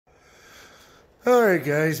Alright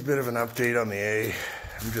guys, bit of an update on the A.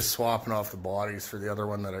 I'm just swapping off the bodies for the other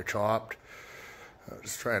one that I chopped.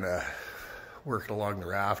 Just trying to work it along the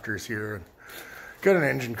rafters here. Got an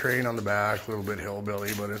engine crane on the back, a little bit hillbilly,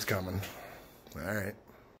 but it's coming. Alright.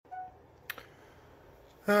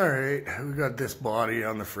 Alright, we got this body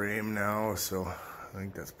on the frame now, so I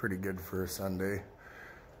think that's pretty good for a Sunday.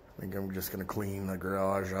 I think I'm just going to clean the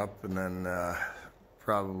garage up, and then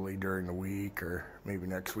probably during the week or maybe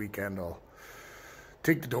next weekend I'll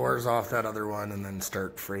take the doors off that other one and then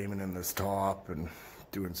start framing in this top and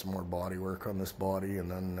doing some more body work on this body, and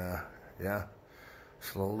then yeah,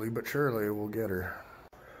 slowly but surely we'll get her.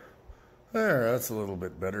 There, that's a little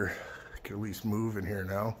bit better. I can at least move in here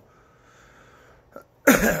now.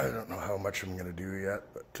 I don't know how much I'm gonna do yet,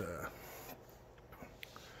 but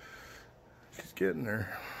she's getting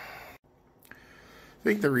there. I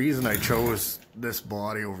think the reason I chose this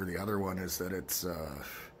body over the other one is that it's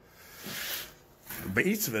the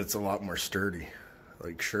base of it's a lot more sturdy.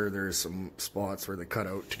 Like, sure, there's some spots where they cut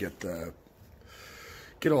out to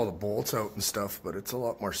get all the bolts out and stuff, but it's a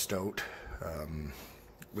lot more stout.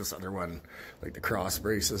 This other one, like the cross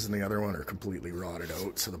braces in the other one, are completely rotted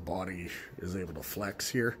out, so the body is able to flex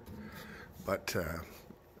here. But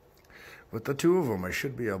with the two of them, I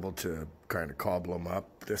should be able to kind of cobble them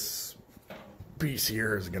up. This piece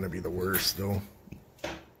here is going to be the worst, though,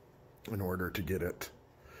 in order to get it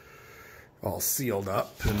all sealed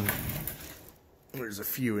up. And there's a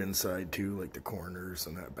few inside too, like the corners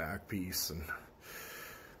and that back piece, and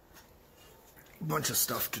a bunch of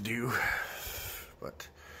stuff to do. But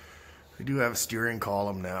we do have a steering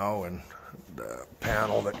column now, and the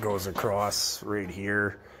panel that goes across right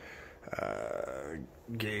here,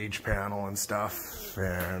 gauge panel and stuff,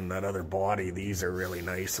 and that other body, these are really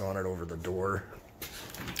nice on it over the door.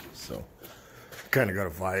 So kind of got a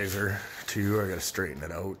visor too. I got to straighten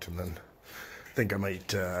it out, and then I think I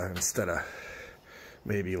might, instead of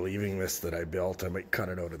maybe leaving this that I built, I might cut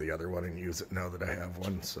it out of the other one and use it now that I have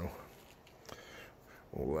one. So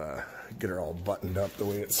we'll get her all buttoned up the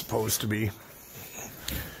way it's supposed to be.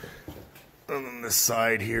 And then this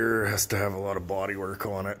side here has to have a lot of body work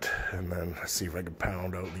on it, and then see if I can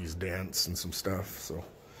pound out these dents and some stuff. So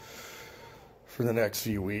for the next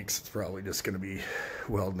few weeks, it's probably just going to be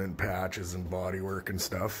welding in patches and body work and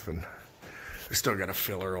stuff. And I still got to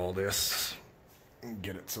filler all this and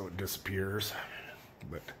get it so it disappears.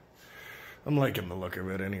 But I'm liking the look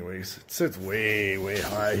of it anyways. It sits way, way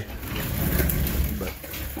high. But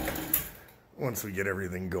once we get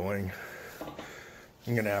everything going,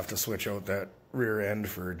 I'm going to have to switch out that rear end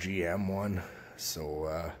for a GM one.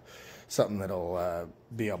 So something that'll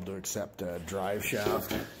be able to accept a drive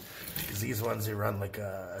shaft. Because these ones, they run like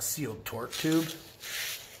a sealed torque tube.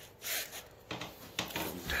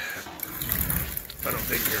 I don't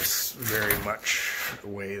think there's very much a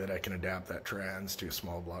way that I can adapt that trans to a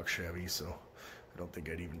small block Chevy, so I don't think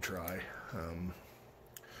I'd even try.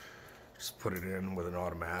 Just put it in with an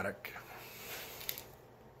automatic.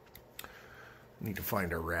 Need to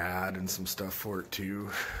find a rad and some stuff for it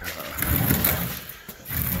too.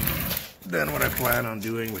 Then what I plan on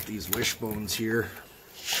doing with these wishbones here,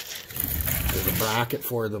 there's a bracket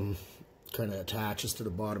for them, kind of attaches to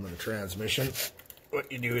the bottom of the transmission. What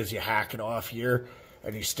you do is you hack it off here,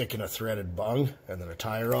 and you stick in a threaded bung and then a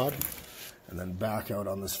tie rod, and then back out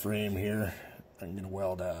on this frame here, I'm going to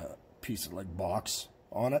weld a piece of like box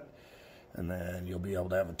on it, and then you'll be able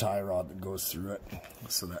to have a tie rod that goes through it,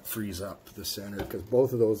 so that frees up the center, because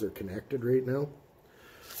both of those are connected right now.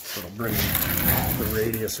 So it'll bring the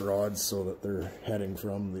radius rods so that they're heading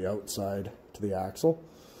from the outside to the axle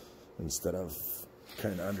instead of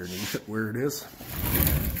kind of underneath it where it is.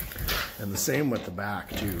 And the same with the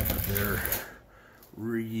back too. They're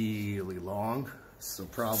really long, so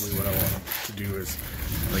probably what I want to do is,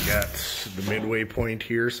 I got the midway point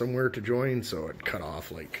here somewhere to join, so I'd cut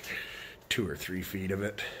off like 2 or 3 feet of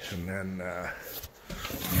it, and then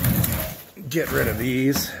get rid of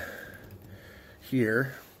these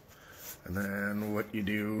here. And then what you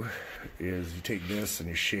do is you take this and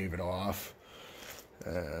you shave it off,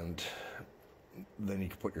 and then you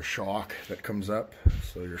can put your shock that comes up.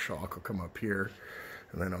 So your shock will come up here,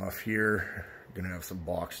 and then off here you're gonna have some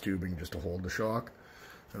box tubing just to hold the shock,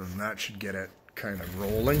 and then that should get it kind of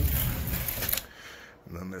rolling.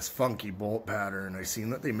 And then this funky bolt pattern, I seen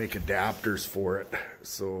that they make adapters for it,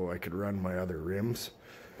 so I could run my other rims.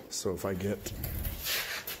 So if I get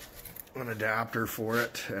an adapter for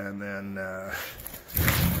it, and then I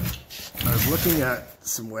was looking at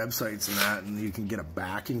some websites and that, and you can get a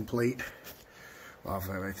backing plate off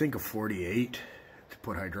of, I think, a 48 to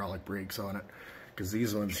put hydraulic brakes on it, because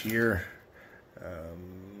these ones here,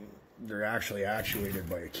 they're actually actuated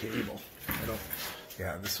by a cable.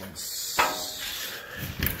 Yeah, this one's,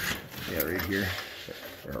 yeah, right here,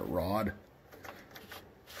 or a rod.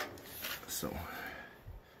 So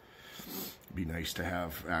it'd be nice to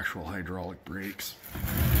have actual hydraulic brakes.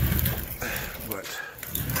 But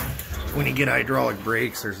when you get hydraulic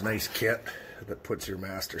brakes, there's a nice kit that puts your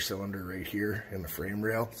master cylinder right here in the frame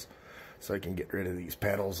rails, so I can get rid of these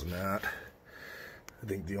pedals and that. I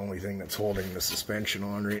think the only thing that's holding the suspension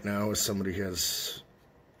on right now is somebody has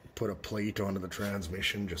put a plate onto the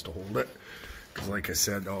transmission just to hold it, because like I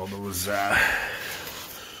said, all those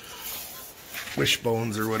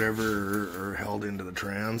wishbones or whatever are held into the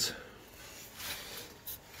trans.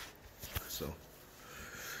 So,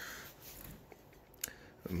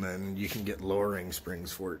 and then you can get lowering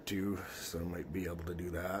springs for it too, so I might be able to do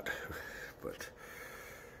that, but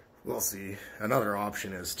we'll see. Another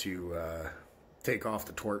option is to take off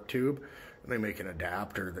the torque tube, and they make an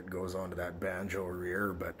adapter that goes onto that banjo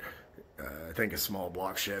rear, but I think a small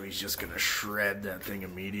block Chevy's just going to shred that thing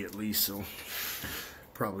immediately, so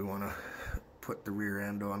probably want to put the rear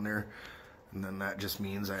end on there, and then that just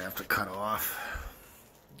means I have to cut off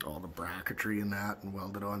all the bracketry and that and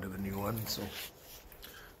weld it onto the new one. So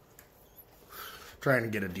trying to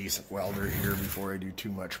get a decent welder here before I do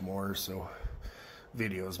too much more, so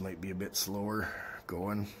videos might be a bit slower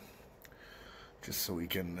going, just so we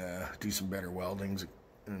can do some better weldings,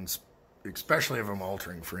 and especially if I'm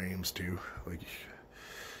altering frames too. Like,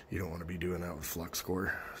 you don't want to be doing that with flux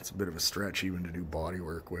core. It's a bit of a stretch even to do body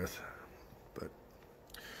work with, but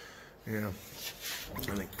yeah, I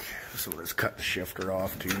think so. Let's cut the shifter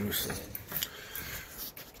off too. So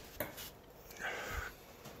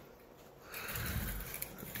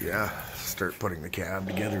yeah, start putting the cab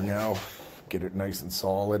together now, get it nice and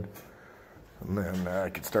solid. And then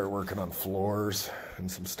I could start working on floors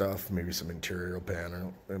and some stuff, maybe some interior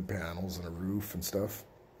panels and a roof and stuff.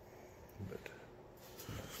 But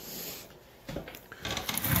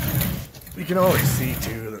you can always see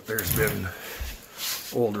too that there's been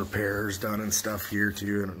old repairs done and stuff here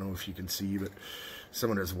too. I don't know if you can see, but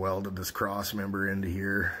someone has welded this cross member into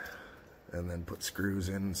here and then put screws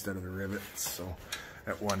in instead of the rivets. So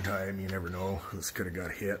at one time, you never know, this could have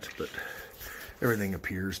got hit, but everything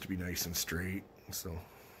appears to be nice and straight, so.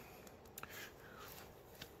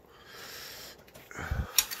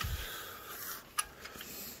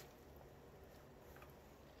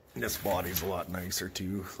 This body's a lot nicer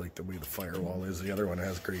too, like the way the firewall is. The other one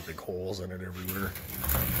has great big holes in it everywhere.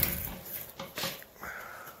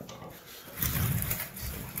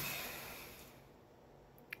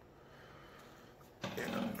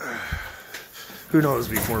 Who knows,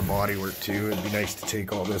 before body work too, it'd be nice to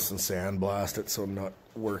take all this and sandblast it so I'm not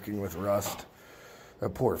working with rust.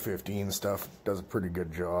 That poor 15 stuff does a pretty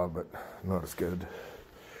good job, but not as good.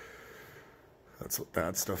 That's what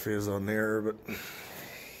that stuff is on there, but it'd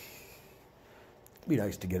be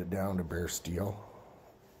nice to get it down to bare steel.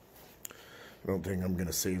 I don't think I'm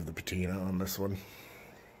gonna save the patina on this one.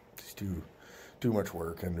 It's too much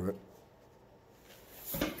work into it.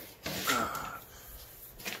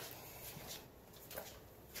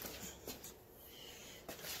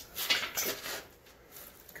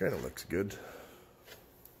 Kind of looks good.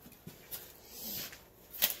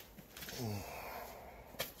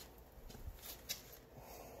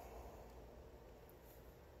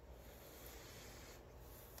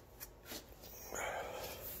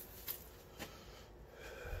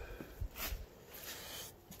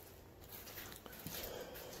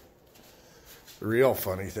 The real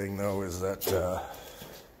funny thing though is that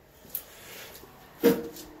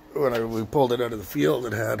when we pulled it out of the field,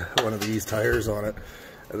 it had one of these tires on it.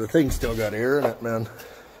 The thing still got air in it, man.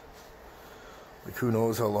 Like, who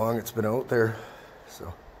knows how long it's been out there.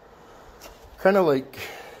 So, kind of like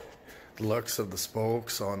the looks of the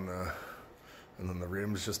spokes on the, and then the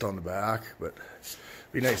rims just on the back. But it'd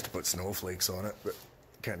be nice to put snowflakes on it, but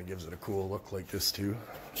kind of gives it a cool look like this too.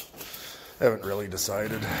 I haven't really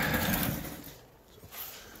decided.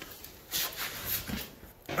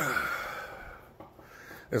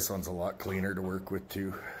 This one's a lot cleaner to work with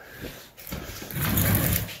too.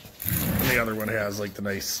 And the other one has like the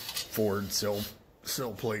nice Ford sill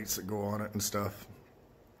plates that go on it and stuff.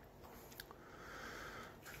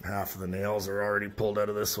 Half of the nails are already pulled out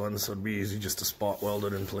of this one, so it'd be easy just to spot weld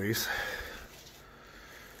it in place.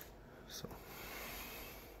 So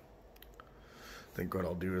I think what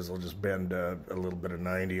I'll do is I'll just bend a little bit of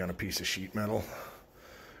 90 on a piece of sheet metal,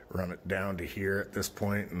 run it down to here at this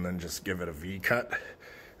point, and then just give it a V cut,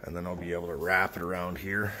 and then I'll be able to wrap it around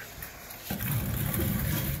here.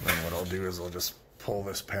 And what I'll do is I'll just pull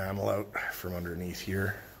this panel out from underneath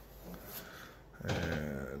here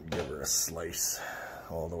and give her a slice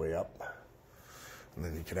all the way up. And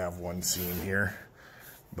then you could have one seam here.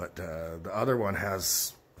 But the other one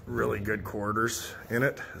has really good quarters in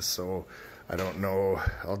it, so I don't know.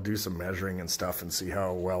 I'll do some measuring and stuff and see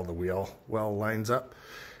how well the wheel well lines up.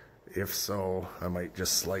 If so, I might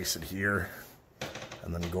just slice it here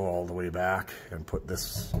and then go all the way back and put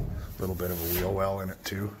this little bit of a wheel well in it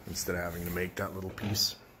too, instead of having to make that little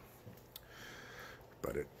piece.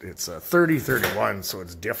 But it's a 30-31, so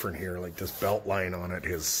it's different here. Like this belt line on it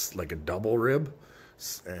is like a double rib,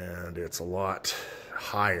 and it's a lot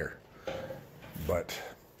higher. But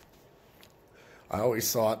I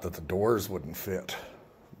always thought that the doors wouldn't fit,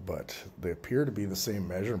 but they appear to be the same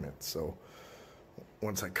measurement. So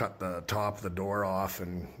once I cut the top of the door off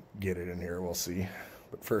and get it in here, we'll see.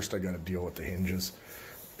 But first I got to deal with the hinges.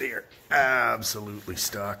 They're absolutely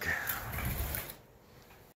stuck.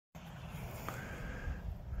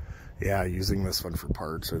 Yeah, using this one for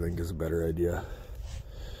parts I think is a better idea.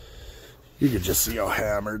 You can just see how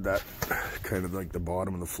hammered that, kind of like the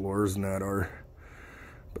bottom of the floors and that are.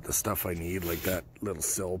 But the stuff I need, like that little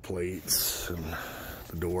sill plates and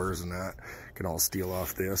the doors and that, can all steal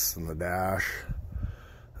off this and the dash.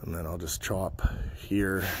 And then I'll just chop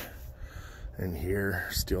here and here,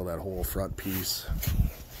 steal that whole front piece.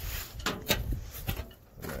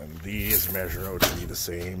 And then these measure out to be the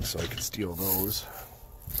same, so I can steal those.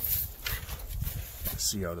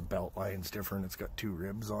 See how the belt line's different. It's got 2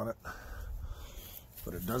 ribs on it.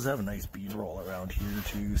 But it does have a nice bead roll around here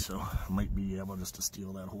too, so I might be able just to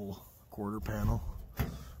steal that whole quarter panel.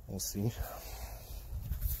 We'll see.